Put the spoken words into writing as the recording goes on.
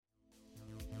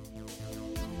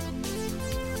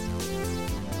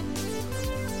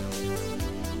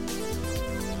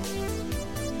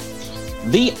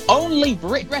The only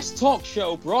BritRest talk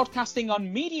show broadcasting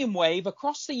on medium wave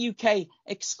across the UK,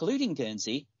 excluding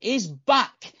Guernsey, is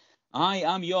back. I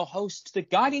am your host, the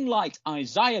Guiding Light,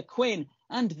 Isaiah Quinn,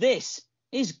 and this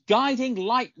is Guiding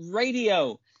Light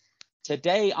Radio.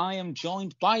 Today I am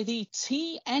joined by the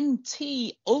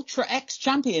TNT Ultra X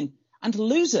champion and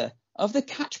loser of the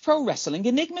Catch Pro Wrestling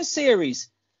Enigma series.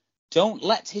 Don't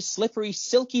let his slippery,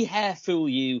 silky hair fool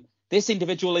you. This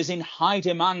individual is in high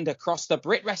demand across the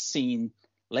BritRest scene.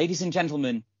 Ladies and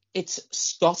gentlemen, it's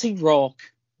Scotty Rawk.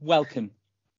 Welcome.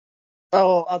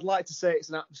 Oh, I'd like to say it's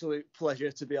an absolute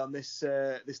pleasure to be on this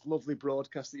lovely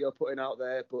broadcast that you're putting out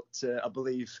there, but I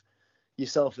believe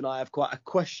yourself and I have quite a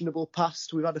questionable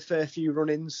past. We've had a fair few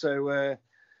run-ins, so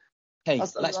I'd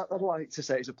like to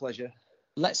say it's a pleasure.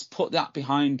 Let's put that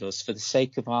behind us for the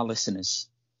sake of our listeners.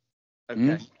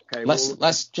 Okay.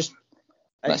 Let's just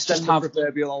have the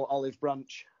proverbial olive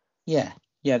branch. Yeah,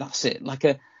 that's it. Like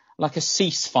a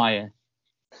ceasefire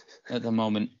at the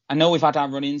moment. I know we've had our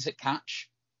run-ins at Catch,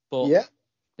 but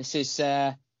this is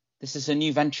a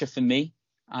new venture for me.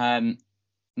 My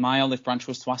olive branch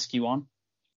was to ask you on,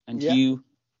 and you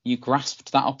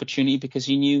grasped that opportunity because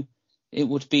you knew it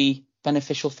would be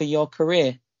beneficial for your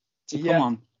career to come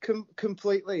on.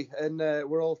 Completely. And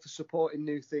we're all for supporting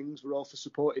new things. We're all for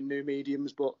supporting new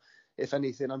mediums, but if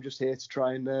anything, I'm just here to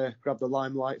try and grab the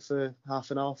limelight for half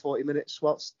an hour, 40 minutes,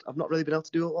 whilst I've not really been able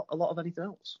to do a lot of anything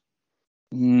else.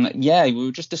 Yeah, we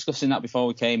were just discussing that before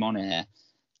we came on air.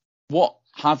 What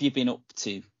have you been up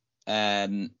to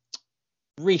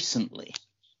recently?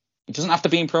 It doesn't have to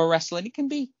be in pro wrestling. It can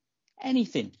be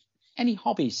anything, any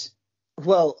hobbies.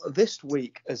 Well, this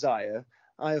week, Isaiah,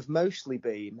 I have mostly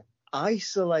been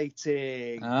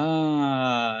isolating.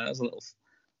 That's a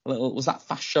little, was that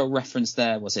Fast Show reference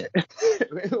there, was it?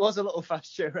 It was a little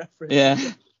Fast Show reference. Yeah.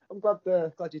 I'm glad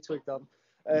you twigged on.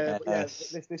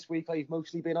 This week I've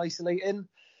mostly been isolating,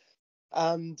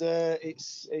 and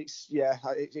it's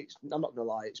I'm not gonna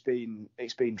lie, it's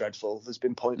been dreadful. There's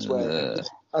been points where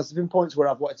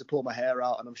I've wanted to pull my hair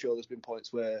out, and I'm sure there's been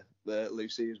points where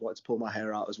Lucy has wanted to pull my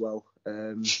hair out as well.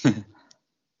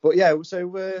 But yeah,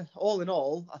 so all in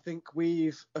all, I think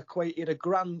we've equated a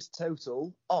grand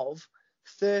total of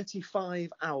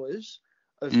 35 hours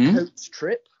of coach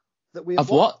trip that we have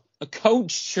watched. What? A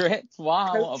coach trip?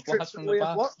 Wow, a blast from the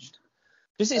past.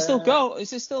 Does it still go?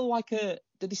 Is it still did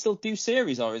they still do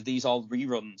series, or are these all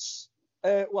reruns?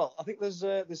 Well, I think there's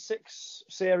 6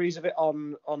 series of it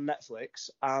on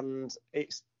Netflix, and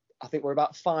I think we're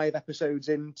about 5 episodes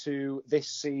into this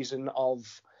season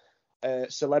of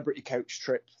Celebrity Coach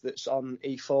Trip that's on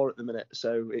E4 at the minute.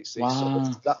 So it's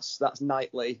that's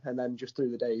nightly, and then just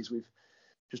through the days we've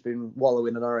just been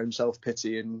wallowing in our own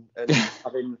self-pity and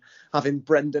having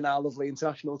Brendan, our lovely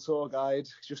international tour guide,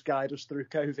 just guide us through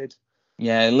COVID.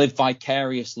 Yeah, live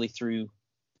vicariously through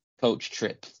Coach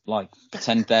Trip, like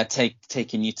pretend they're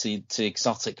taking you to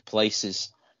exotic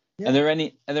places. Yeah. Are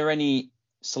there any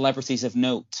celebrities of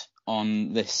note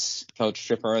on this Coach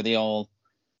Trip, or are they all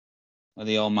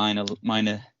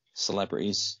minor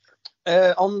celebrities?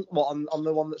 On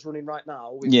the one that's running right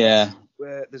now?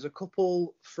 There's a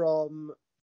couple from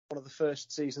one of the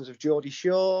first seasons of Geordie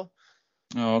Shore.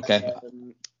 Oh, okay.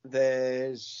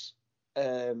 There's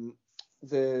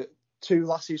the 2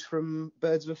 lassies from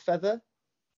Birds of a Feather.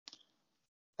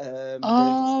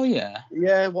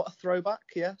 Yeah, what a throwback.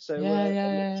 Yeah. So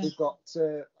we've got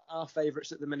our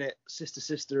favourites at the minute,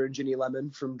 Sister and Ginny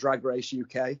Lemon from Drag Race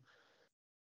UK.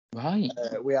 Right.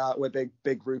 We're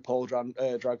big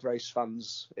RuPaul drag race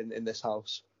fans in this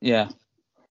house. Yeah.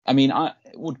 I mean, I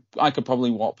could probably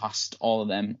walk past all of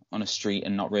them on a street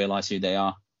and not realise who they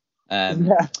are.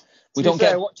 We don't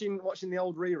get watching the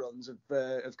old reruns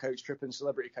of Coach Trip and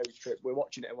Celebrity Coach Trip. We're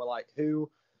watching it and we're like, who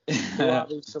are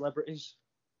these celebrities?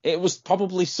 It was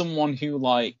probably someone who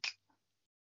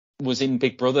was in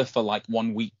Big Brother for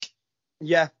 1 week.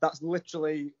 Yeah, that's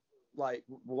literally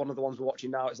one of the ones we're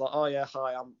watching now. It's like, oh yeah,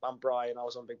 hi, I'm Brian. I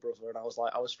was on Big Brother, and I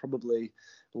was probably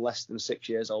less than 6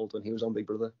 years old when he was on Big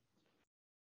Brother.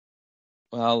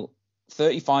 Well,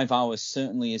 35 hours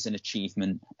certainly is an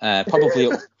achievement.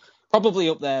 Probably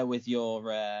up there with your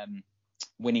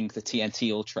winning the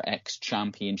TNT Ultra X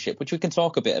Championship, which we can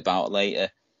talk a bit about later.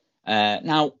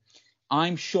 Now,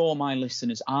 I'm sure my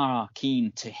listeners are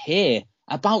keen to hear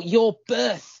about your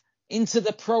birth into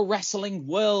the pro wrestling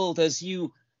world as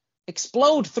you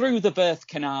explode through the birth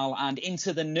canal and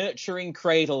into the nurturing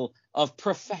cradle of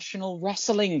professional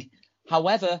wrestling.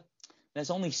 However, there's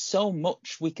only so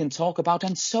much we can talk about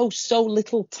and so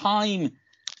little time.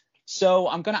 So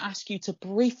I'm going to ask you to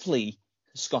briefly,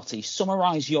 Scotty,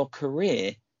 summarise your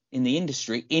career in the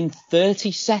industry in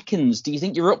 30 seconds. Do you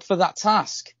think you're up for that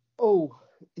task? Oh,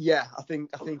 yeah, I think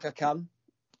I can.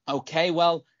 Okay,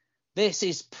 well, this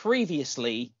is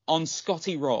previously on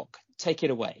Scotty Rawk. Take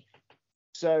it away.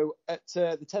 So at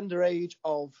the tender age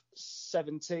of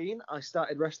 17, I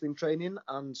started wrestling training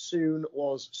and soon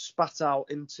was spat out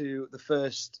into the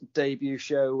first debut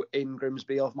show in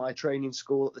Grimsby of my training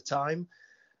school at the time.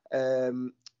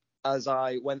 As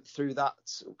I went through that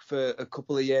for a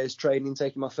couple of years training,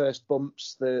 taking my first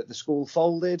bumps, the school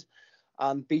folded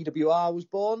and BWR was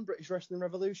born, British Wrestling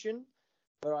Revolution,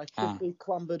 where I quickly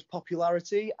clambered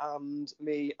popularity, and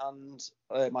me and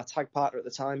my tag partner at the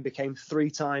time became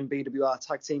 3-time BWR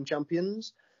tag team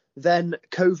champions. Then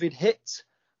COVID hit.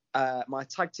 My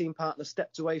tag team partner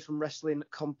stepped away from wrestling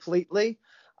completely,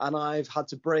 and I've had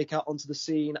to break out onto the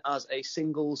scene as a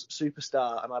singles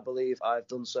superstar, and I believe I've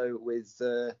done so with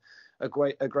a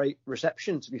great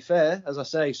reception, to be fair. As I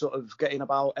say, sort of getting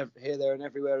about here, there and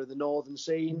everywhere in the northern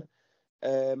scene,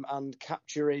 and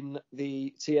capturing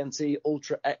the TNT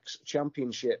Ultra X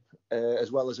Championship,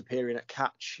 as well as appearing at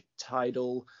Catch,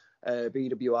 Tidal,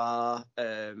 BWR,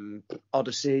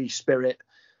 Odyssey, Spirit,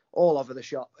 all over the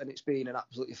shop. And it's been an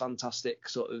absolutely fantastic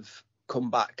sort of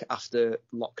comeback after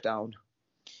lockdown.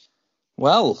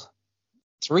 Well,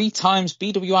 3 times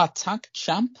BWR Tag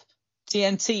Champ,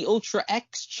 TNT Ultra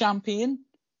X Champion,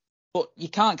 but you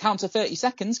can't count to 30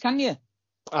 seconds, can you?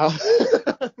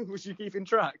 Was you keeping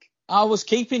track? I was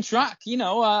keeping track. You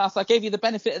know, I gave you the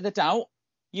benefit of the doubt.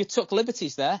 You took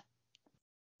liberties there.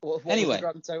 What anyway, was the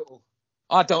grand total?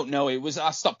 I don't know.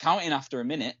 I stopped counting after a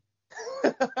minute.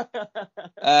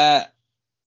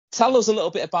 Tell us a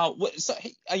little bit about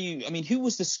who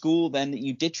was the school then that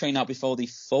you did train at before they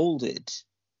folded?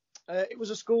 It was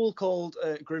a school called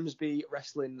Grimsby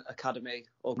Wrestling Academy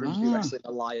or Grimsby Wrestling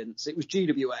Alliance. It was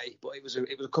GWA, but it was a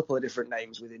couple of different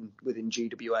names within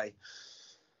GWA.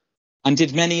 And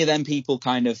did many of them people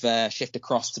kind of shift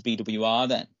across to BWR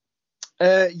then?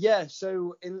 Yeah,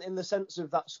 so in the sense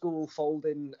of that school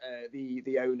folding,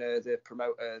 the owner, the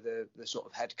promoter, the sort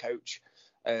of head coach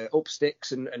up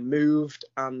sticks and moved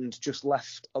and just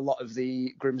left a lot of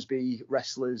the Grimsby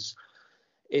wrestlers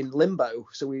in limbo.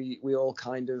 So we all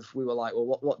we were like,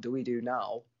 well, what do we do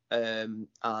now? And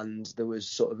there was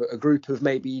sort of a group of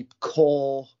maybe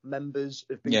core members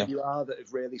of BWR that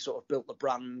have really sort of built the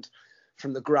brand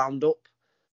from the ground up.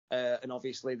 And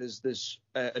obviously there's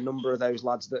a number of those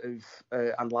lads that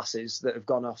have and lasses that have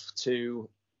gone off to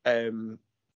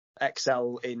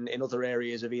excel in other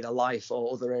areas of either life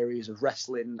or other areas of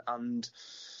wrestling, and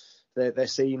they're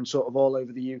seen sort of all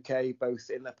over the UK, both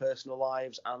in their personal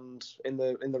lives and in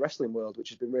the wrestling world, which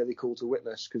has been really cool to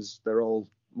witness, because we're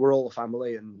all a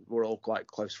family and we're all quite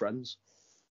close friends.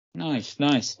 Nice.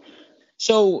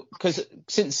 So, because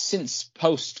since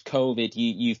post-COVID,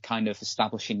 you've kind of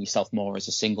establishing yourself more as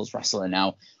a singles wrestler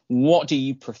now. What do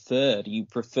you prefer? Do you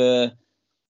prefer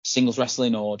singles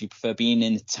wrestling, or do you prefer being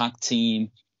in the tag team?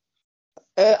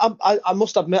 I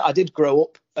must admit, I did grow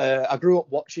up. I grew up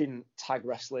watching tag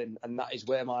wrestling, and that is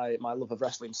where my love of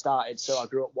wrestling started. So I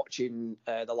grew up watching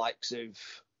the likes of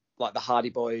like the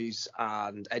Hardy Boys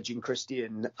and Edge and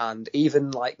Christian, and even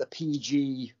like the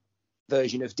PG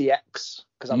version of DX,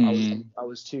 because I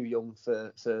was too young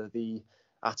for the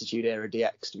Attitude Era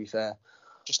DX, to be fair.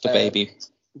 Just a baby.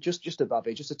 Just a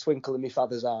baby, just a twinkle in my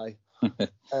father's eye.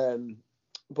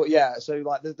 But yeah, so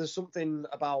like there's something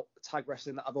about tag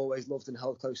wrestling that I've always loved and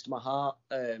held close to my heart,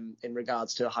 in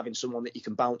regards to having someone that you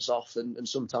can bounce off, and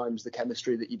sometimes the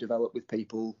chemistry that you develop with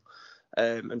people,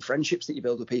 and friendships that you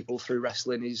build with people through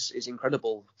wrestling is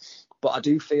incredible. But I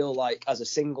do feel like as a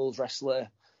singles wrestler,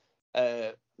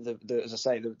 as I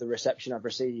say, the reception I've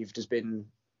received has been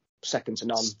second to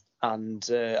none, and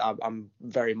I'm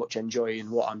very much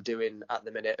enjoying what I'm doing at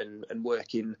the minute, and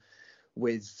working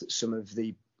with some of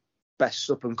the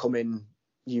best up and coming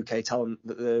UK talent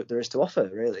that there is to offer,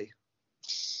 really.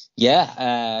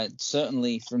 Yeah,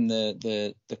 certainly from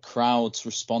the crowd's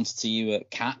response to you at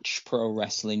Catch Pro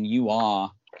Wrestling, you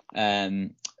are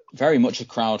very much a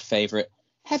crowd favourite.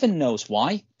 Heaven knows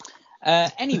why.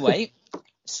 Anyway,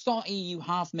 Scotty, you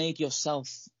have made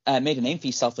a name for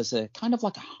yourself as a kind of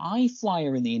like a high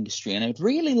flyer in the industry, and I'd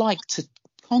really like to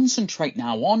concentrate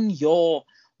now on your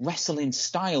wrestling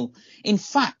style. In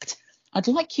fact, I'd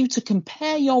like you to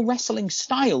compare your wrestling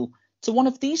style to one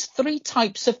of these 3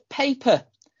 types of paper: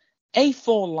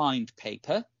 A4 lined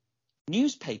paper,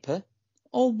 newspaper,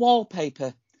 or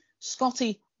wallpaper.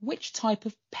 Scotty, which type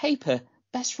of paper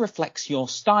best reflects your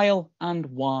style and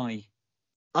why?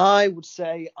 I would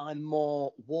say I'm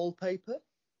more wallpaper.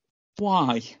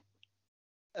 Why?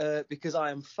 Because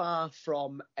I am far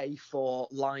from A4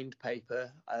 lined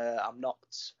paper. I'm not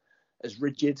as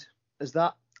rigid as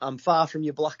that. I'm far from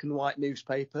your black and white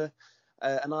newspaper.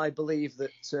 And I believe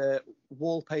that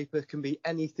wallpaper can be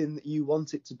anything that you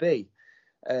want it to be.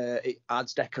 It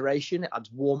adds decoration, it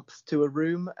adds warmth to a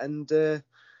room, and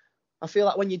I feel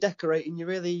like when you're decorating, you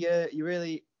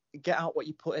really get out what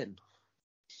you put in.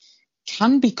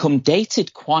 Can become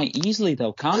dated quite easily,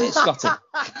 though, can't it, Scotty?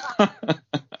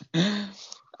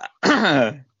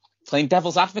 Playing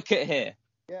devil's advocate here.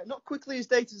 Yeah, not quickly as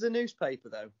dated as a newspaper,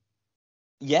 though.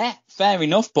 Yeah, fair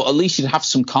enough, but at least you'd have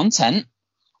some content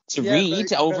to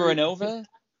read over and over.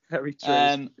 Very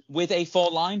true. With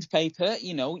A4 lined paper,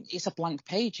 it's a blank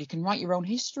page. You can write your own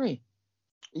history.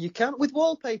 You can with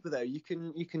wallpaper though. You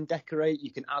can decorate.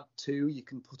 You can add to. You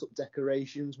can put up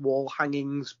decorations, wall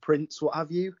hangings, prints, what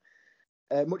have you.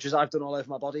 Much as I've done all over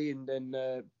my body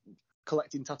and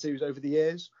collecting tattoos over the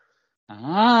years.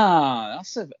 Ah,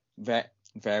 that's a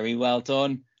very well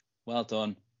done. Well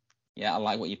done. Yeah, I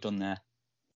like what you've done there.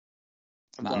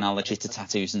 That analogy to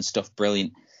tattoos and stuff,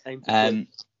 brilliant.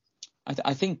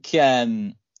 I think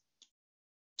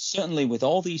certainly with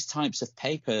all these types of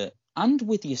paper and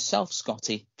with yourself,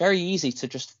 Scotty, very easy to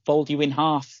just fold you in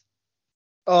half.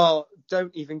 Oh,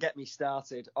 don't even get me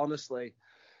started. Honestly,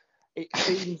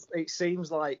 it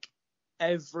seems like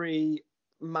every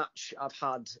match I've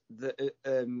had that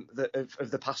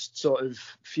of the past sort of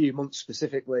few months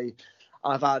specifically,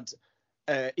 I've had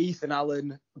Ethan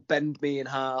Allen bend me in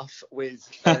half with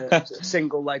a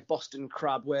single leg Boston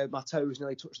crab where my toes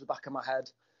nearly touched the back of my head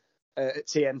at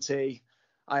TNT.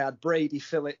 I had Brady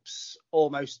Phillips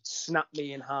almost snap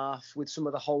me in half with some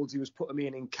of the holds he was putting me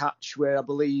in catch, where I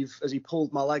believe as he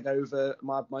pulled my leg over,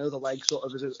 my other leg sort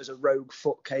of as a rogue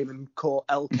foot came and caught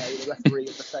LK, the referee,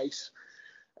 in the face.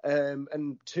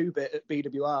 And 2-bit at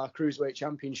BWR Cruiserweight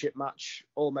Championship match,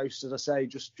 almost, as I say,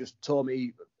 just tore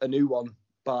me a new one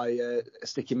by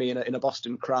sticking me in a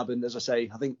Boston crab. And as I say,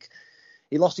 I think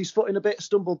he lost his foot in a bit,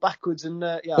 stumbled backwards, and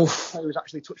his toes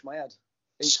actually touched my head.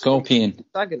 Scorpion.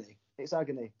 It's agony. It's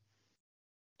agony.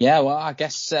 Yeah, well, I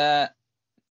guess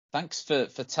thanks for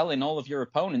telling all of your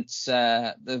opponents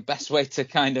the best way to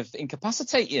kind of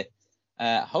incapacitate you.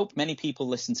 Hope many people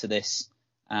listen to this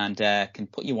and can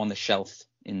put you on the shelf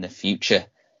in the future.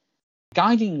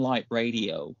 Guiding Light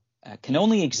Radio can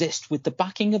only exist with the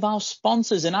backing of our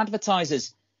sponsors and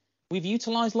advertisers. We've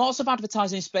utilised lots of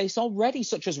advertising space already,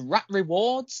 such as Rat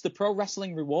Rewards, the pro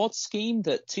wrestling rewards scheme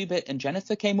that 2-Bit and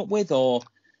Jennifer came up with, or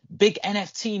big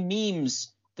NFT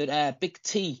memes that Big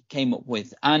T came up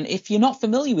with. And if you're not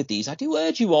familiar with these, I do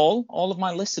urge you all of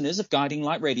my listeners of Guiding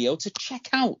Light Radio, to check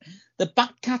out the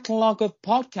back catalogue of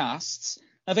podcasts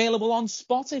available on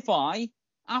Spotify,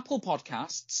 Apple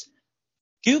Podcasts,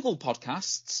 Google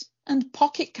Podcasts, and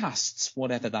Pocket Casts,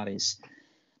 whatever that is.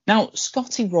 Now,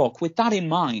 Scotty Rawk, with that in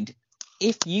mind,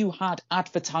 if you had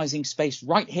advertising space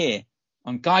right here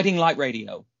on Guiding Light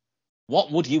Radio,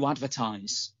 what would you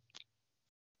advertise?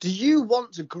 Do you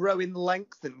want to grow in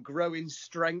length and grow in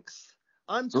strength?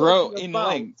 I'm talking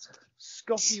about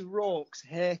Scotty Rawk's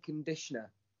hair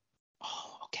conditioner.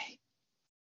 Oh, okay.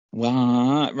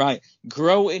 Well, right.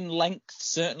 Grow in length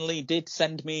certainly did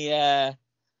send me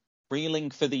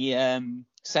reeling for the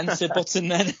censor button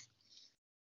then.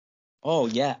 Oh,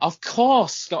 yeah. Of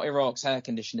course, Scotty Rawk's hair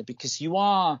conditioner, because you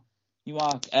are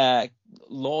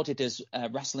lauded as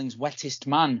wrestling's wettest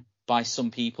man by some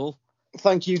people.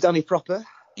 Thank you, Danny Proper.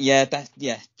 Yeah,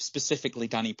 specifically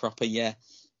Danny Proper, yeah.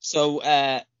 So,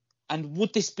 and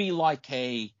would this be like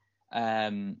a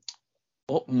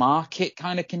upmarket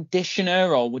kind of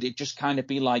conditioner, or would it just kind of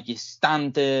be like your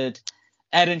standard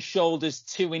Head and Shoulders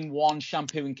 2-in-1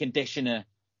 shampoo and conditioner?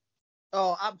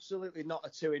 Oh, absolutely not a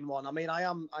 2-in-1. I mean, I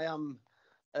am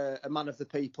a man of the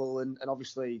people, and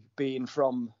obviously being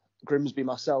from Grimsby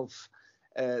myself,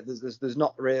 there's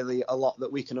not really a lot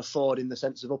that we can afford in the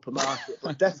sense of upper market,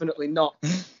 but definitely not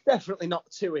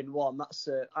 2-in-1. That's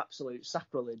absolute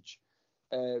sacrilege.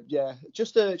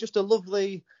 Just a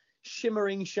lovely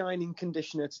shimmering, shining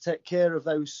conditioner to take care of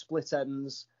those split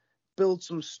ends, build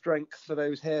some strength for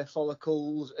those hair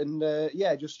follicles, and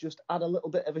just add a little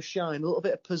bit of a shine, a little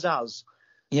bit of pizzazz.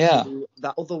 Yeah. To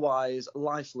that otherwise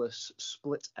lifeless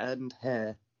split end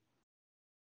hair.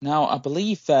 Now, I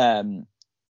believe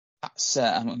that's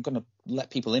I'm going to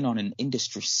let people in on an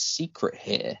industry secret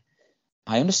here.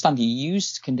 I understand you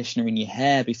used conditioner in your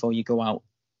hair before you go out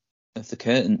of the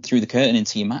curtain, through the curtain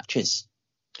into your matches.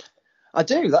 I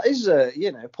do. That is,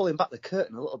 pulling back the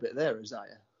curtain a little bit there,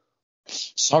 Isaiah.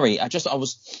 Sorry, I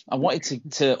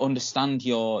wanted to understand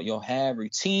your hair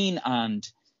routine and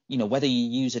whether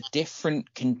you use a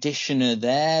different conditioner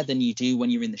there than you do when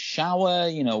you're in the shower.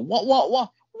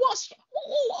 What's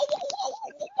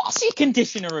your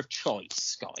conditioner of choice,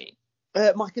 Scotty?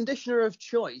 My conditioner of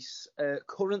choice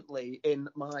currently in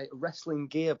my wrestling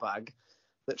gear bag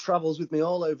that travels with me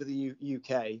all over the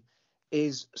UK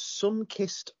is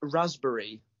Sun-Kissed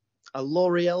Raspberry, a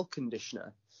L'Oreal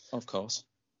conditioner. Of course.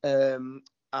 And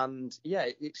yeah,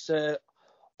 it's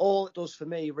all it does for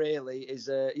me really is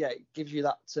it gives you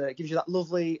that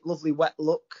lovely wet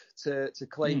look to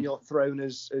claim your throne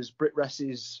as Brit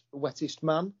Ress's wettest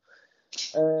man.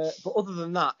 But other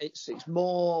than that, it's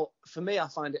more, for me, I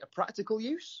find it a practical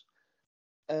use.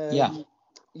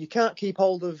 You can't keep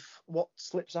hold of what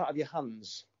slips out of your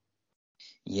hands.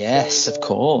 Yes, of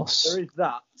course. There is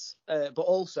that, but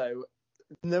also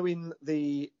knowing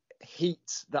the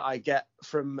heat that I get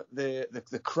from the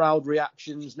crowd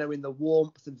reactions, knowing the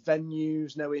warmth of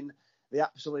venues, knowing the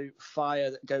absolute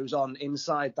fire that goes on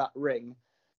inside that ring,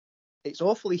 it's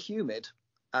awfully humid.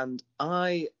 And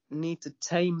I need to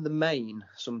tame the mane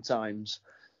sometimes.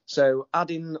 So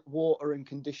adding water and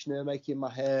conditioner, making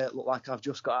my hair look like I've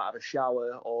just got out of a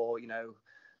shower, or,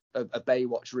 a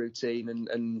Baywatch routine,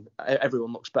 and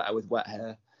everyone looks better with wet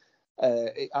hair.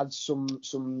 It adds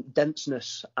some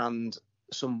denseness and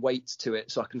some weight to it,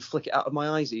 so I can flick it out of my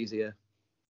eyes easier.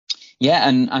 Yeah,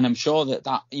 and I'm sure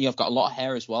that you've got a lot of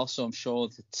hair as well, so I'm sure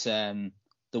that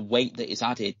the weight that is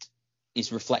added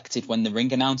is reflected when the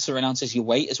ring announcer announces your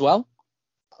weight as well.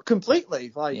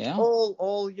 Completely,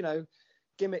 all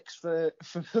gimmicks for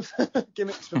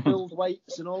build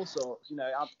weights and all sorts. It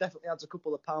definitely adds a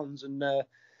couple of pounds and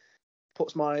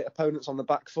puts my opponents on the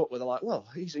back foot where they're like, well,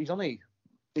 he's only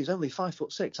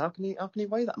 5'6". How can he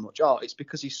weigh that much? Oh, it's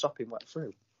because he's sopping wet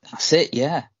through. That's it.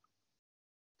 Yeah,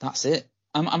 that's it.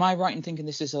 Am I right in thinking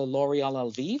this is a L'Oreal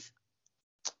Elvive?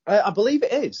 I believe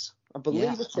it is. It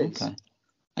is. Okay.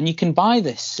 And you can buy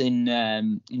this in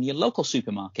your local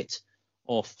supermarket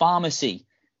or pharmacy.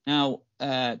 Now,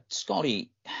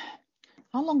 Scotty,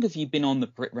 how long have you been on the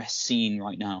Brit Rest scene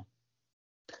right now?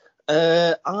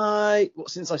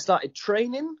 Since I started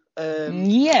training. 7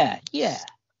 years.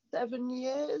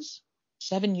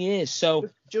 7 years. So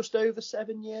just over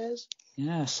 7 years.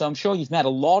 Yeah. So I'm sure you've met a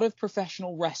lot of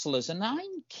professional wrestlers, and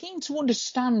I'm keen to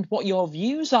understand what your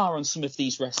views are on some of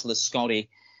these wrestlers, Scotty.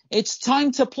 It's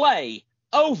time to play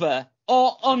Over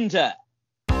or Under.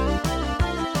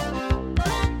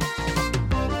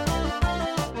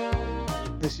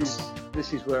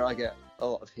 This is where I get a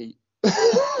lot of heat.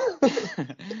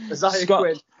 Isaiah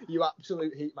Quinn, you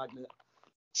absolute heat magnet.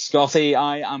 Scotty,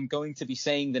 I am going to be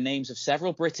saying the names of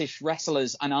several British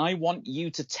wrestlers, and I want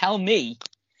you to tell me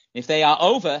if they are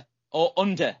over or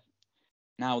under.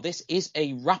 Now, this is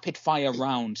a rapid fire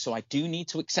round, so I do need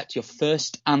to accept your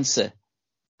first answer.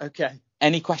 Okay.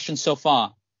 Any questions so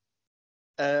far?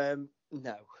 No.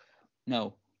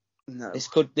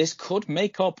 This could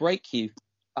make or break you.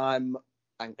 I'm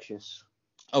anxious.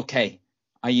 Okay.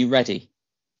 Are you ready?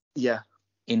 Yeah.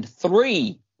 In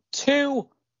 3, 2,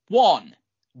 1.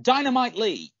 Dynamite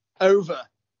Lee. Over.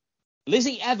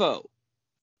 Lizzie Evo.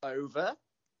 Over.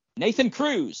 Nathan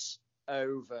Cruz.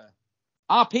 Over.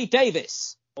 RP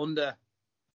Davis. Under.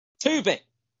 2-Bit.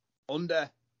 Under.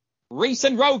 Reese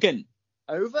and Rogan.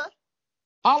 Over.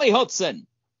 Harley Hudson.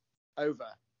 Over.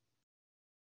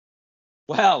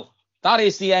 Well, that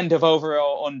is the end of Over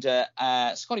or Under.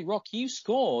 Scotty Rawk, you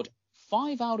scored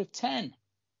 5 out of 10.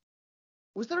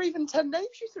 Was there even 10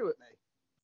 names you threw at me?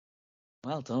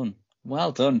 Well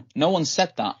done. No one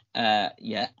said that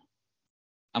yet.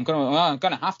 I'm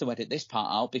gonna have to edit this part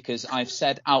out because I've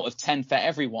said out of 10 for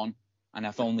everyone, and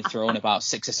I've only thrown about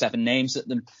 6 or 7 names at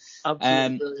them.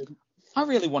 Absolutely brilliant. I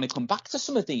really want to come back to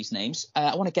some of these names.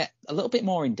 I want to get a little bit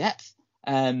more in depth.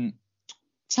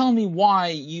 Tell me why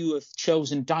you have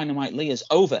chosen Dynamite Lee as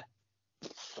over.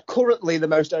 Currently the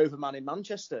most over man in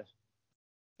Manchester.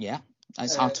 Yeah,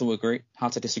 it's hard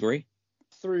to disagree.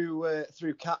 Through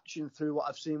catch and through what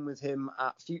I've seen with him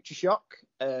at Future Shock.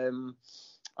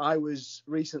 I was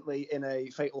recently in a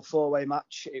fatal 4-way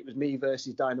match. It was me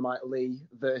versus Dynamite Lee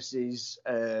versus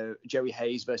Joey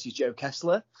Hayes versus Joe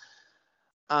Kessler.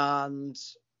 And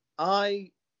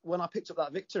when I picked up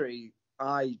that victory,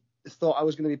 I thought I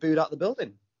was going to be booed out the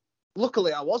building.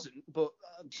 Luckily, I wasn't, but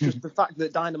just the fact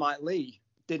that Dynamite Lee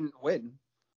didn't win.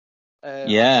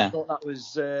 I thought that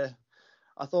was.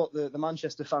 I thought the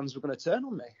Manchester fans were going to turn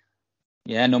on me.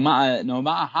 Yeah, no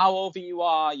matter how over you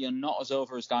are, you're not as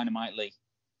over as Dynamite Lee.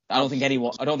 I don't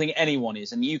think anyone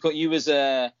is. And you as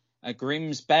a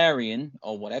Grimsbarian,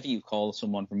 or whatever you call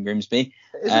someone from Grimsby.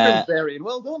 It is a Grimsbarian.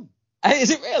 Well done.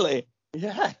 Is it really?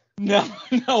 Yeah. No,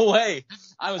 no way.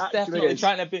 I was Actually definitely is.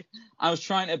 trying to be. I was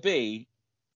trying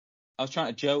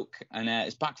to joke, and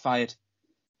it's backfired.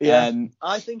 Yeah.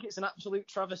 I think it's an absolute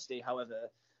travesty,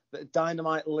 however, that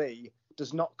Dynamite Lee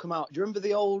does not come out. Do you remember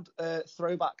the old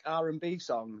throwback R&B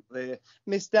song, the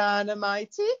Miss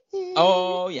Dynamite?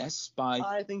 Oh yes, by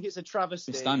I think it's a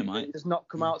travesty. Miss Dynamite. It does not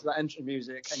come out to that entrance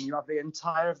music, and you have the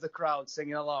entire of the crowd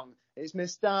singing along. It's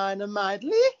Miss Dynamite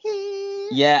Lee.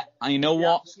 Yeah, and you know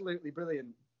what? Absolutely brilliant.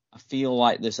 I feel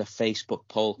like there's a Facebook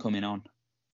poll coming on.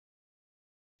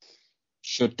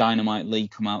 Should Dynamite Lee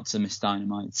come out to Miss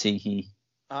Dynamite Tee?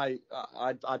 I'd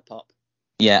pop.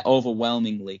 Yeah,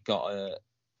 overwhelmingly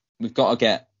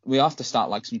we have to start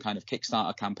like some kind of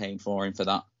Kickstarter campaign for him for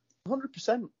that.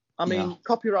 100%. I mean,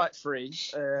 copyright free.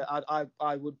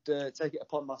 I would take it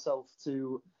upon myself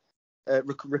to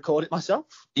record it myself.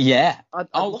 Yeah. I'd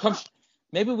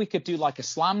maybe we could do like a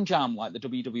slam jam like the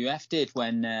WWF did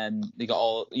when they got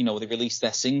all, they released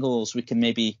their singles. We can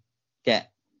maybe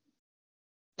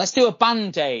let's do a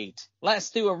Band-Aid.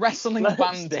 Let's do a wrestling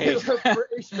Band-Aid. Let's do a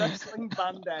British wrestling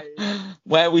Band-Aid.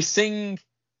 Where we sing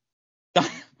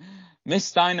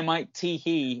Miss Dynamite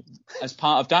Tee as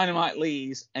part of Dynamite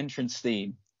Lee's entrance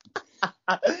theme.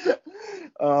 I'd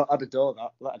adore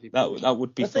that. That'd be that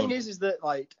would be the fun. thing is that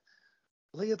like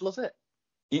Lee would love it.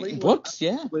 Lee would,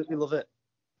 yeah. Absolutely love it.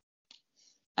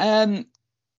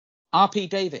 RP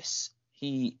Davis,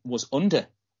 he was under.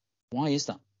 Why is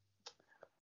that?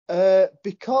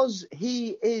 Because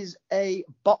he is a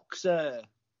boxer.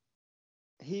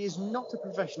 He is not a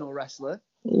professional wrestler.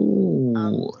 Ooh.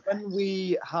 And when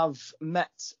we have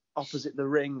met opposite the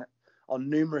ring on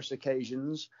numerous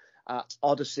occasions at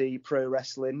Odyssey Pro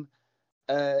Wrestling,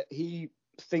 he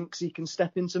thinks he can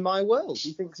step into my world.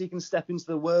 He thinks he can step into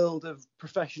the world of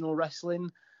professional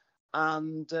wrestling,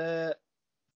 and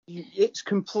it's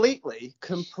completely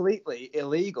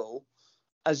illegal,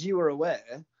 as you are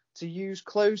aware, to use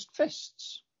closed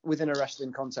fists within a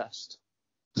wrestling contest.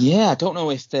 Yeah, I don't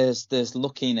know if there's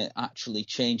looking at actually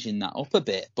changing that up a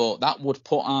bit, but that would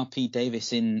put RP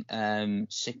Davis in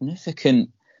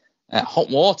significant hot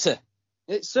water.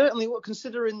 It certainly would,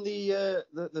 considering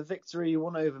the victory he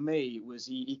won over me was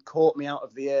he caught me out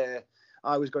of the air.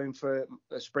 I was going for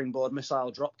a springboard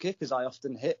missile drop kick, as I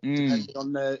often hit, depending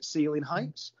on the ceiling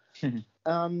heights.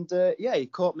 And he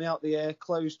caught me out the air,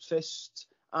 closed fist,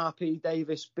 RP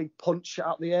Davis, big punch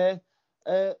out the air.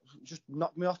 Just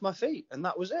knocked me off my feet, and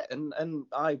that was it. And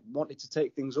I wanted to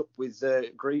take things up with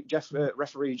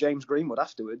referee James Greenwood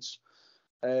afterwards,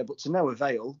 but to no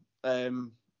avail.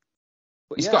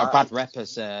 He's got a bad rep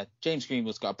as James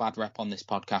Greenwood's got a bad rep on this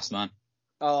podcast, man.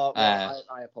 Oh, well,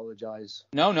 I apologise.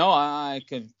 No, I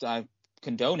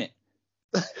condone it.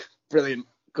 Brilliant,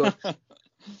 good.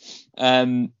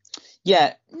 No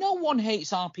one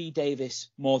hates RP Davis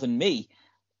more than me.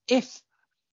 If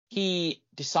he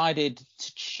decided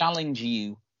to challenge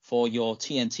you for your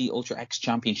TNT Ultra X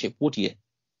Championship, would you?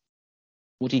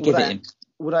 Would you give it him?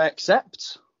 Would I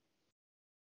accept?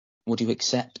 Would you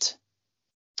accept?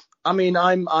 I mean,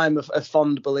 I'm a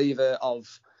fond believer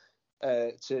of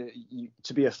to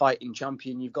be a fighting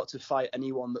champion, you've got to fight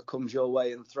anyone that comes your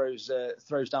way and throws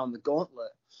down the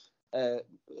gauntlet.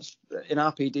 In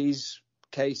RPD's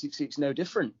case, it's no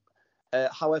different.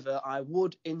 However, I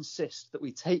would insist that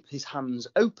we tape his hands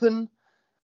open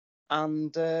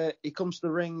and he comes to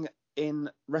the ring in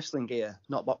wrestling gear,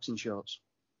 not boxing shorts.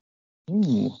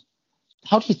 Ooh.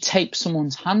 How do you tape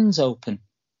someone's hands open?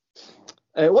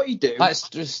 What you do... Let's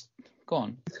just... Go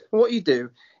on. What you do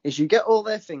is you get all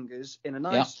their fingers in a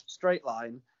nice straight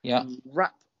line and you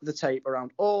wrap the tape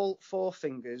around all four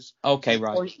fingers. Okay,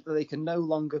 right. Point that they can no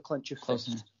longer clench your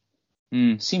fist.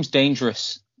 Seems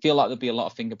dangerous. Feel like there'd be a lot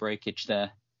of finger breakage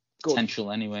there. Good.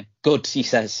 Potential anyway. Good, he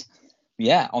says.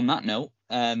 Yeah, on that note,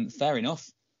 fair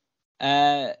enough.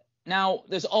 Now,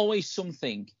 there's always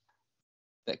something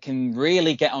that can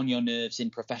really get on your nerves in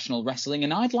professional wrestling,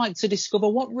 and I'd like to discover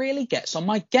what really gets on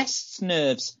my guests'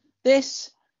 nerves. This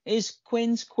is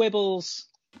Quinn's Quibbles.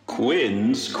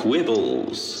 Quinn's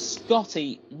Quibbles.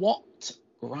 Scotty, what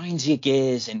grinds your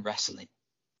gears in wrestling?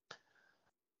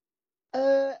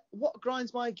 What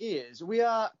grinds my gears? We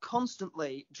are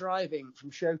constantly driving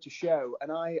from show to show,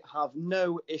 and I have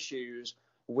no issues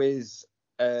with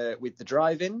the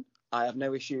driving. I have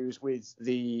no issues with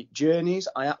the journeys.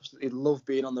 I absolutely love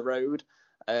being on the road,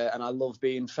 and I love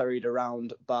being ferried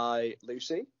around by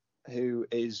Lucy, who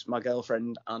is my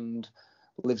girlfriend and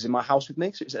lives in my house with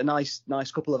me. So it's a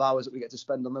nice couple of hours that we get to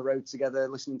spend on the road together,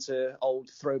 listening to old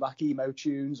throwback emo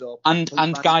tunes and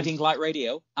Guiding Light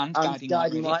Radio and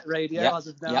Guiding Light Radio as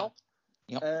of now.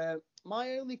 Yep.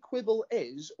 My only quibble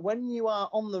is when you are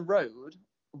on the road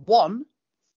One,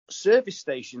 service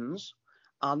stations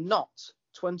are not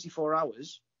 24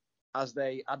 hours as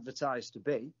they advertise to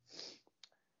be.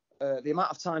 The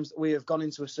amount of times that we have gone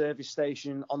into a service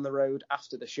station on the road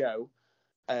after the show,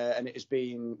 and it has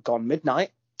been gone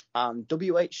midnight, and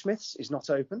WH Smith's is not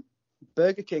open,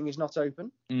 Burger King is not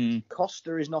open,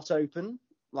 Costa is not open.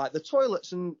 Like, the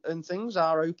toilets and things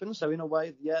are open, so in a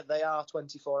way, yeah, they are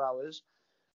 24 hours.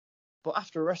 But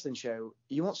after a wrestling show,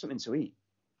 you want something to eat.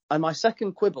 And my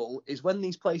second quibble is, when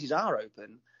these places are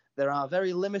open, there are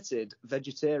very limited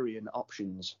vegetarian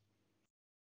options.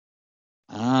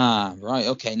 Ah, right,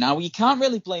 okay. Now, you can't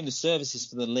really blame the services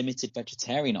for the limited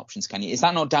vegetarian options, can you? Is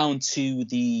that not down to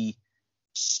the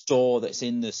store that's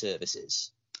in the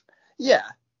services? Yeah,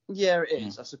 it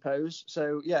is, I suppose.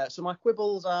 So, yeah, so my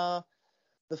quibbles are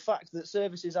the fact that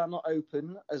services are not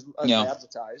open as they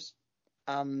advertise,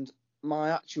 and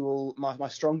my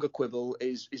stronger quibble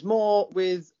is more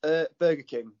with Burger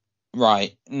King.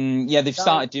 Right. Yeah, they've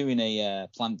started doing a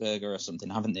plant burger or something,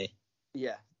 haven't they?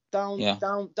 Yeah. Down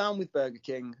with Burger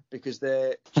King, because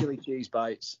their chili cheese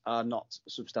bites are not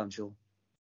substantial.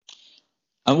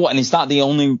 And is that the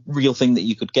only real thing that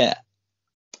you could get?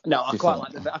 No, I quite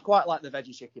like the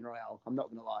veggie chicken royale. I'm not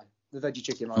going to lie. The veggie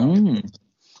chicken royale.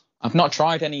 I've not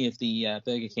tried any of the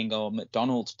Burger King or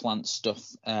McDonald's plant stuff.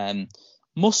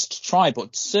 Must try,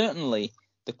 but certainly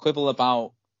the quibble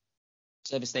about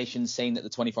service stations saying that they're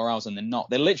 24 hours and they're not.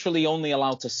 They're literally only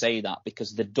allowed to say that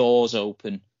because the door's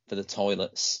open for the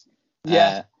toilets.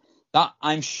 Yeah. That,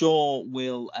 I'm sure,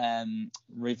 will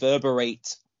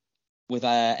reverberate with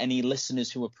any listeners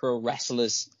who are pro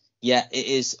wrestlers. Yeah, it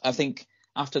is. I think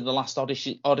after the last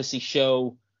Odyssey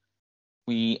show,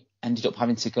 we ended up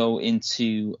having to go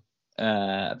into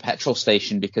a petrol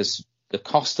station because the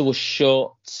Costa was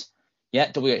shut. Yeah,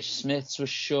 WH Smith's was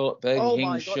shut, Burger King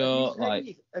was shut.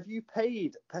 Have you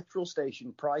paid petrol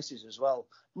station prices as well?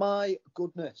 My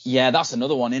goodness. Yeah, that's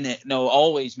another one, isn't it? No,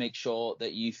 always make sure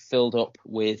that you filled up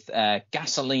with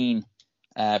gasoline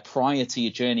prior to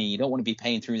your journey. You don't want to be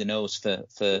paying through the nose for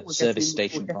service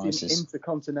station prices.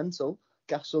 Intercontinental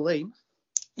gasoline.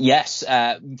 Yes,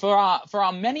 for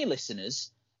our many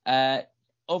listeners,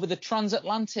 over the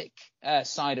transatlantic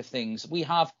side of things, we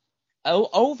have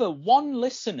over one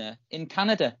listener in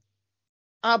Canada.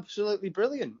 Absolutely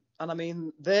brilliant. And I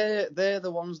mean, they're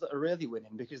the ones that are really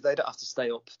winning, because they don't have to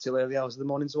stay up till early hours of the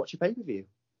morning to watch a pay-per-view.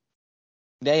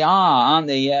 They are, aren't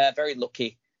they? Very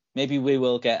lucky. Maybe we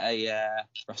will get a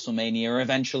WrestleMania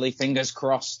eventually, fingers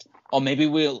crossed. Or maybe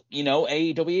we'll,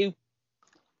 AEW.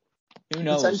 Who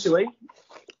knows? Potentially.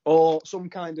 Or some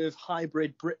kind of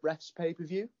hybrid Brit-Rest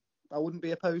pay-per-view. I wouldn't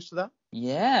be opposed to that.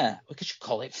 Yeah, let's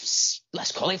call it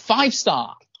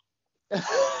 5-star.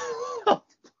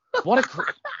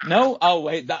 No? Oh,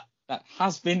 wait, that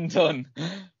has been done.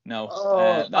 No.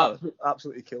 That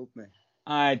absolutely killed me.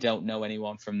 I don't know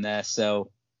anyone from there, so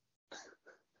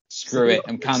screw it.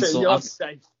 I'm cancelled.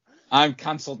 I'm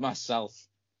cancelled myself.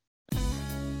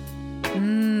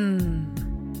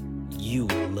 You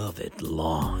love it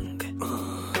long.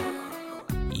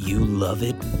 You love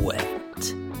it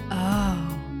wet.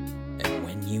 Oh. And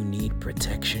when you need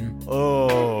protection,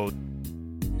 Oh.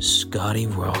 Scotty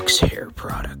Rawk's hair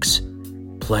products.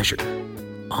 Pleasure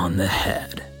on the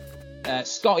head.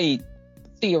 Scotty,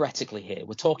 theoretically here,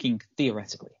 we're talking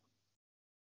theoretically.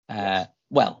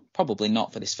 Well, probably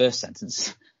not for this first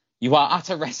sentence. You are at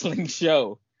a wrestling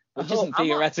show, which isn't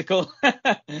theoretical.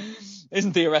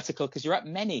 Isn't theoretical because you're at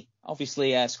many.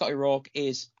 Obviously, Scotty Rawk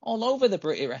is all over the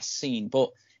British wrestling scene, but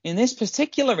in this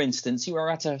particular instance, you are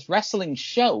at a wrestling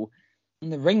show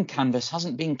and the ring canvas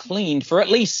hasn't been cleaned for at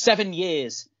least 7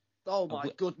 years. Oh, my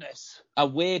goodness. A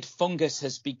weird fungus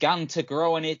has begun to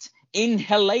grow on it,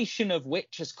 inhalation of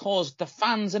which has caused the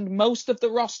fans and most of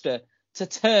the roster to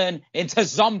turn into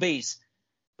zombies.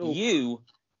 Oof.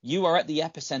 You are at the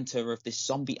epicenter of this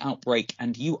zombie outbreak,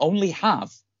 and you only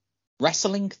have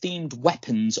wrestling-themed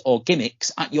weapons or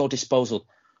gimmicks at your disposal.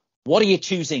 What are you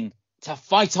choosing to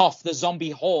fight off the zombie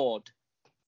horde?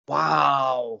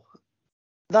 Wow.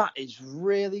 That is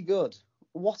really good.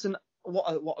 What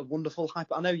a wonderful hype.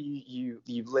 I know you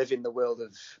live in the world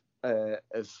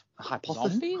of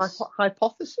hypothesis.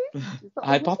 Hypothesis?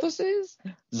 Hypothesis?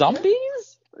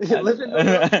 Zombies? You live in the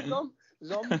world of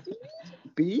zombies?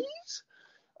 Bees?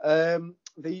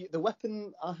 The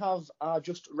weapon I have are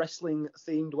just wrestling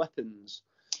themed weapons.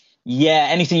 Yeah,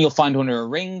 anything you'll find under a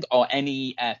ring or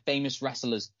any famous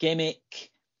wrestler's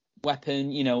gimmick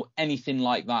weapon, anything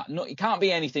like that. No, it can't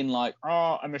be anything like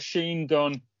a machine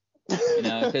gun,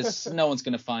 because no one's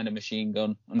going to find a machine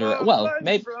gun under it. Well,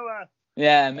 maybe.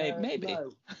 Yeah, maybe.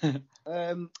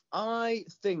 No. I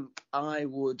think I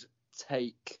would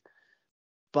take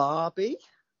Barbie.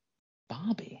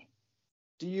 Barbie?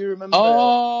 Do you remember?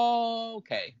 Oh,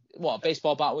 okay. What, a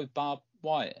baseball bat with barbed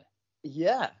wire?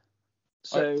 Yeah.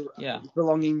 So yeah.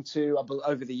 Belonging to,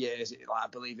 over the years, I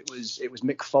believe it was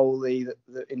Mick Foley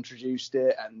that introduced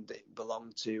it, and it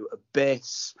belonged to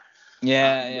Abyss.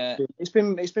 Yeah. It's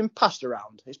been passed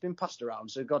around. It's been passed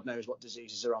around. So God knows what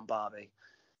diseases are on Barbie.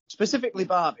 Specifically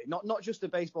Barbie, not just a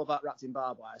baseball bat wrapped in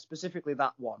barbed wire. Specifically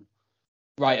that one.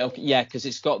 Right. Okay. Yeah, because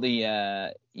it's got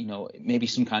the maybe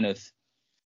some kind of.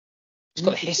 It's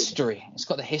got the history. It's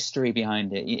got the history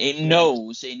behind it. It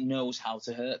knows how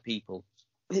to hurt people.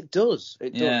 It does.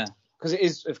 It does. Because it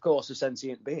is, of course, a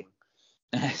sentient being.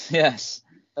 Yes.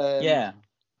 Yeah.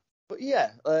 But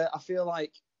yeah, I feel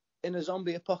like in a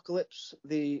zombie apocalypse,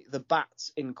 the bat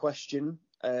in question,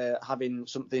 having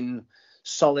something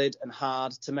solid and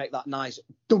hard to make that nice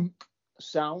dunk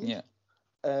sound,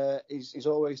 is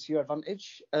always to your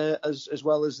advantage, as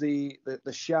well as the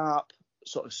sharp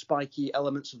sort of spiky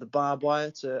elements of the barbed wire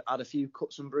to add a few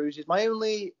cuts and bruises. My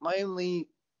only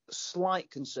slight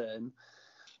concern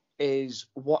is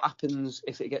what happens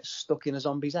if it gets stuck in a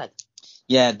zombie's head.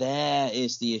 Yeah, there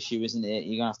is the issue, isn't it?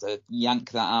 You're gonna have to yank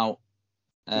that out.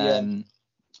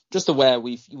 Just aware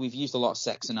we've used a lot of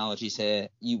sex analogies here.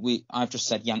 I've just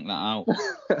said yank that out.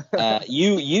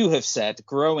 You have said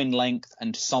grow in length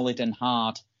and solid and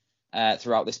hard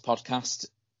throughout this podcast.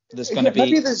 There's going to be.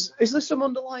 Maybe is there some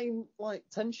underlying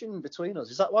tension between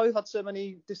us? Is that why we've had so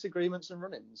many disagreements and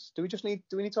run-ins? Do we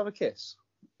need to have a kiss?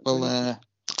 Well,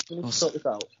 we need to sort this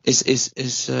out.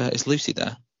 Is Lucy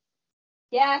there?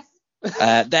 Yes.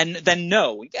 Then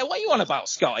no. What are you on about,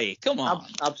 Scotty? Come on.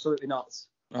 Absolutely not.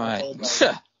 Right.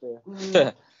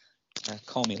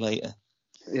 Call me later.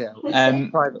 Yeah.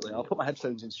 Privately, I'll put my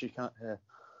headphones in so you can't hear.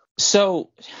 So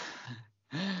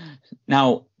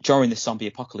now, during the zombie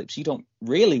apocalypse, you don't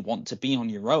really want to be on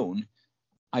your own.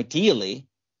 Ideally,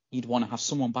 you'd want to have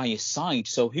someone by your side.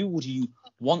 So who would you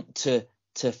want to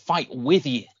fight with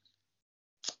you?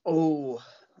 Oh,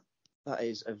 that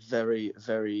is a very,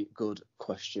 very good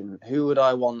question. Who would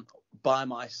I want by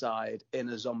my side in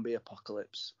a zombie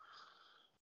apocalypse?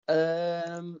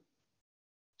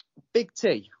 Big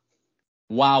T.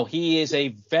 Wow, he is a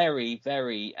very,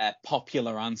 very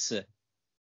popular answer.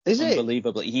 Is it?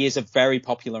 Unbelievably. He is a very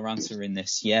popular answer in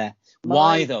this, yeah.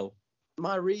 Why, though?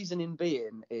 My reasoning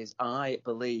being is I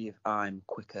believe I'm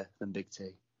quicker than Big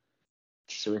T.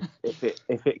 So if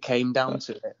it came down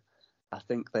to it, I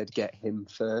think they'd get him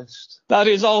first. That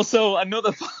is also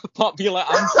another popular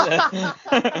answer.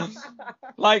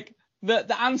 Like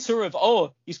the answer of,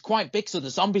 oh, he's quite big, so the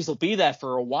zombies will be there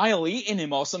for a while eating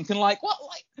him or something like what?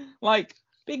 Like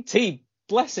Big T,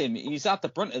 bless him, he's at the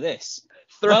brunt of this.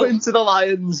 Throw him to the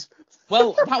lions.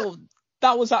 Well,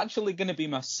 that was actually going to be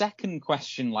my second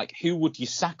question. Like, who would you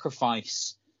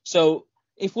sacrifice? So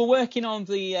if we're working on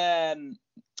the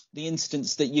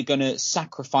instance that you're going to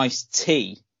sacrifice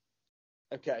T.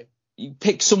 Okay. You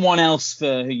pick someone else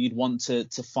for who you'd want to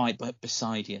fight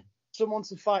beside you. Someone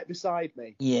to fight beside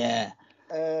me? Yeah.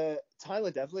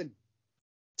 Tyler Devlin.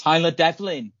 Tyler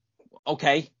Devlin.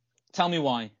 Okay. Tell me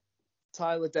why.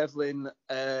 Tyler Devlin,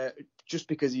 just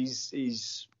because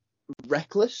he's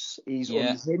reckless, he's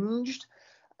unhinged,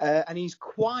 and he's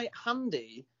quite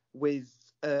handy with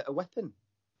a weapon.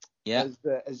 Yeah.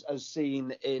 As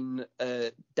seen in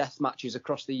death matches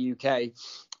across the UK.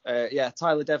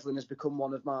 Tyler Devlin has become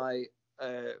one of my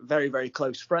very, very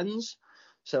close friends.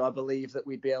 So I believe that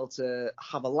we'd be able to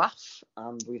have a laugh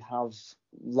and we'd have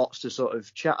lots to sort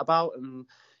of chat about, and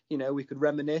we could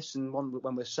reminisce. And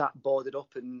when we're sat boarded up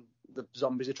and the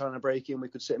zombies are trying to break in, we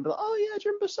could sit and be like, "Oh yeah, do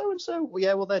you remember so and so? Well,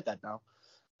 yeah, well they're dead now."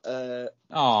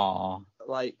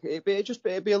 Like it'd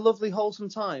be a lovely wholesome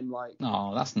time. Like,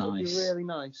 oh, that's nice. It'd be really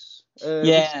nice.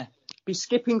 Be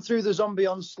skipping through the zombie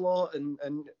onslaught and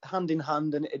hand in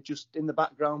hand, and it just in the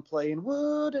background playing,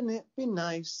 wouldn't it be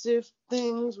nice if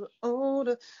things were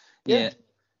older? Yeah.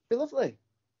 Be lovely.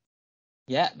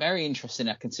 Yeah, very interesting.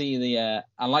 I can see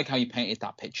I like how you painted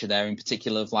that picture there, in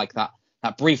particular of like that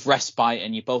brief respite,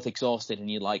 and you're both exhausted,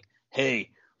 and you're like, hey,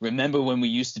 remember when we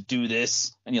used to do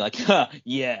this? And you're like, huh,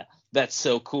 yeah, that's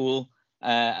so cool.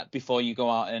 Before you go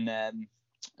out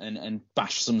and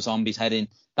bash some zombies' head in.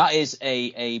 That is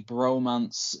a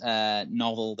bromance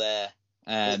novel there.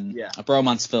 A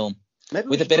bromance film. Maybe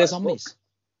with a bit of zombies.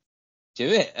 Do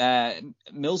it.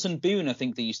 Mills and Boone, I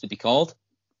think they used to be called.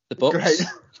 The books. Great.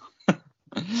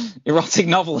 Erotic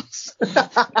novels.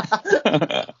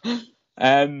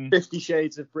 50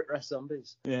 Shades of Brit Rest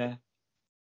Zombies. Yeah.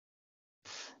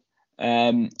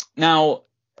 Now,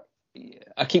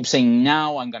 I keep saying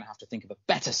now, I'm going to have to think of a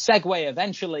better segue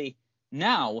eventually.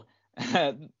 Now,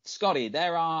 Scotty,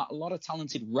 there are a lot of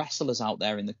talented wrestlers out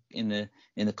there in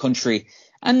the country,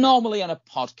 and normally on a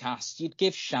podcast you'd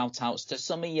give shout outs to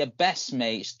some of your best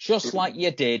mates, just like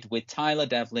you did with Tyler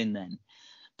Devlin then.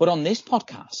 But on this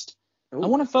podcast, I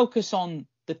want to focus on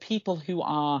the people who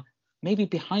are maybe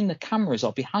behind the cameras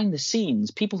or behind the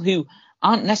scenes, people who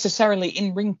aren't necessarily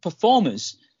in-ring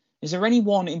performers. Is there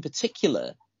anyone in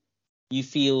particular you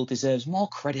feel deserves more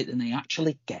credit than they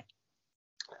actually get?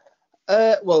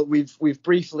 Well, we've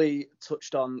briefly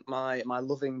touched on my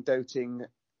loving, doting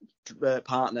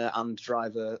partner and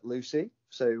driver, Lucy.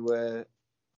 So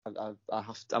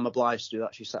I'm obliged to do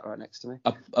that. She's sat right next to me.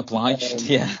 Obliged,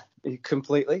 yeah.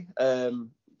 Completely.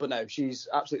 But no, she's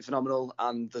absolutely phenomenal.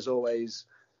 And there's always,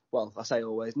 well, I say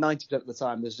always, 90% of the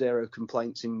time, there's zero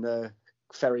complaints in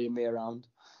ferrying me around.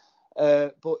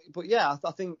 But yeah,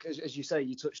 I think as you say,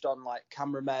 you touched on like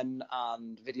cameramen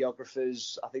and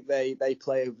videographers. I think they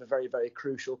play a very, very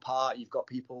crucial part. You've got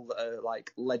people that are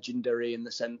like legendary in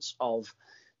the sense of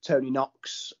Tony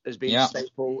Knox has been a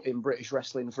staple in British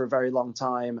wrestling for a very long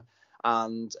time,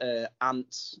 and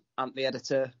Ant the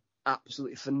editor,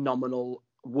 absolutely phenomenal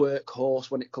workhorse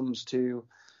when it comes to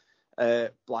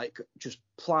like just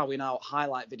ploughing out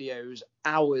highlight videos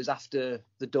hours after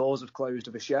the doors have closed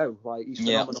of a show. Like, he's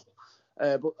phenomenal.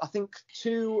 But I think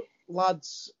two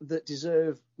lads that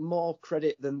deserve more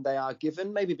credit than they are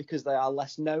given, maybe because they are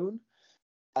less known,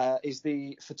 is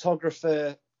the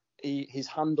photographer. His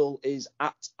handle is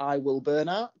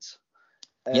 @IWillBurnart.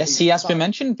 Yes, he has been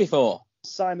mentioned before.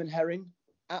 Simon Herring,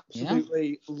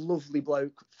 absolutely lovely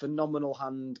bloke, phenomenal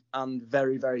hand, and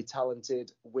very, very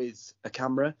talented with a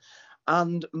camera.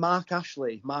 And Mark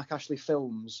Ashley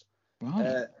Films.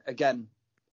 Right. Again,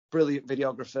 brilliant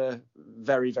videographer,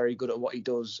 very, very good at what he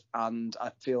does, and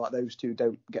I feel like those two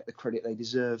don't get the credit they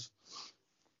deserve.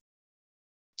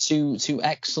 Two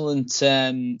excellent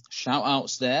shout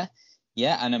outs there.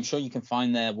 Yeah, and I'm sure you can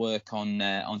find their work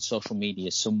on social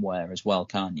media somewhere as well,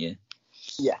 can't you?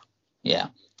 Yeah. Yeah.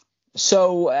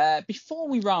 So before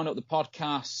we round up the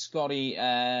podcast, Scotty,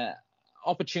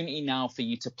 opportunity now for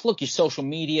you to plug your social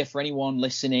media for anyone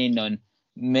listening, and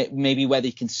maybe where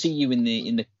they can see you in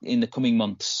the coming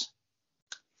months.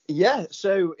 Yeah,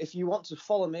 so if you want to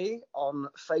follow me on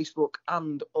Facebook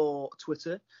and or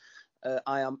Twitter,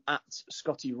 I am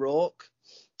 @Scotty Rawk.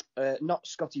 Not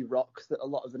Scotty Rawk, that a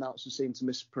lot of announcers seem to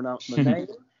mispronounce my name.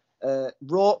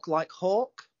 Rawk like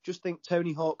Hawk, just think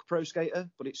Tony Hawk pro skater,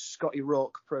 but it's Scotty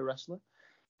Rawk pro wrestler.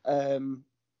 And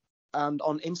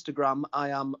on Instagram,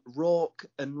 I am Rawk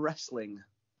and Wrestling.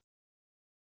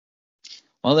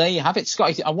 Well, there you have it,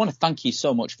 Scotty. I want to thank you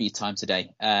so much for your time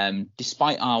today.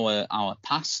 Despite our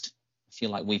past, I feel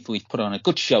like we've put on a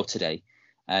good show today.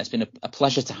 It's been a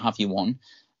pleasure to have you on.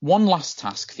 One last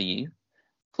task for you.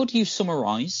 Could you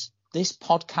summarise this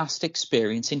podcast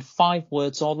experience in 5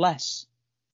 words or less?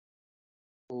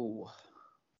 Ooh.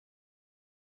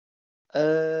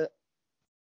 A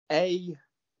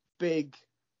big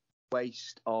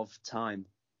waste of time.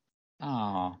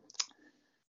 Ah.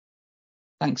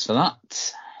 Thanks for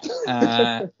that.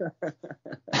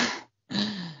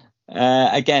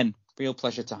 Again, real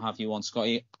pleasure to have you on,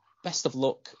 Scotty. Best of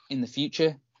luck in the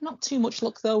future. Not too much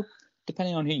luck, though,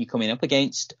 depending on who you're coming up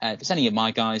against. If it's any of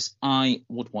my guys, I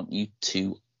would want you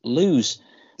to lose.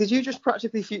 Did you just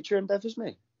practically future endeavours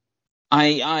me?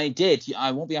 I did.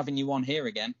 I won't be having you on here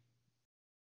again.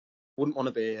 Wouldn't want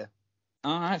to be here.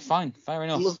 All right, fine. Fair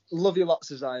enough. Love you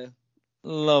lots, Isaiah.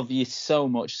 Love you so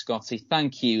much, Scotty.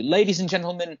 Thank you. Ladies and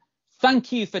gentlemen,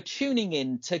 thank you for tuning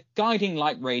in to Guiding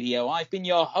Light Radio. I've been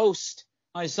your host,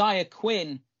 Isaiah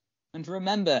Quinn. And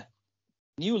remember,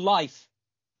 new life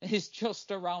is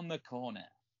just around the corner.